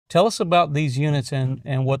Tell us about these units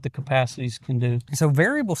and what the capacities can do. So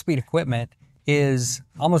variable speed equipment is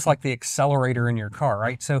almost like the accelerator in your car,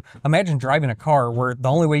 right? So imagine driving a car where the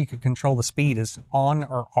only way you could control the speed is on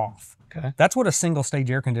or off. Okay. That's what a single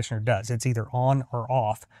stage air conditioner does. It's either on or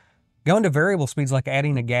off. Going to variable speeds like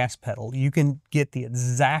adding a gas pedal. You can get the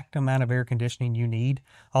exact amount of air conditioning you need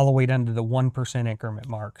all the way down to the 1% increment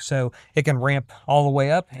mark. So it can ramp all the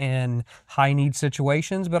way up in high need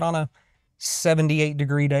situations, but on a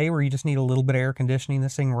 78-degree day where you just need a little bit of air conditioning,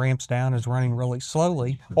 this thing ramps down, is running really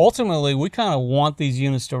slowly. Ultimately, we kind of want these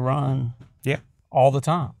units to run all the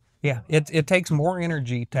time. Yeah, it takes more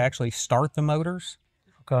energy to actually start the motors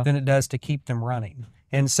than it does to keep them running.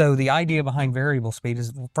 And so the idea behind variable speed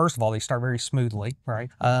is, first of all, they start very smoothly, right?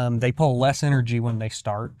 They pull less energy when they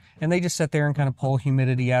start, and they just sit there and kind of pull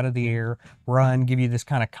humidity out of the air, run, give you this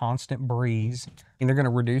kind of constant breeze, and they're going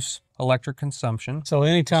to reduce electric consumption. So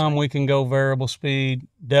anytime we can go variable speed,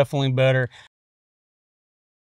 definitely better.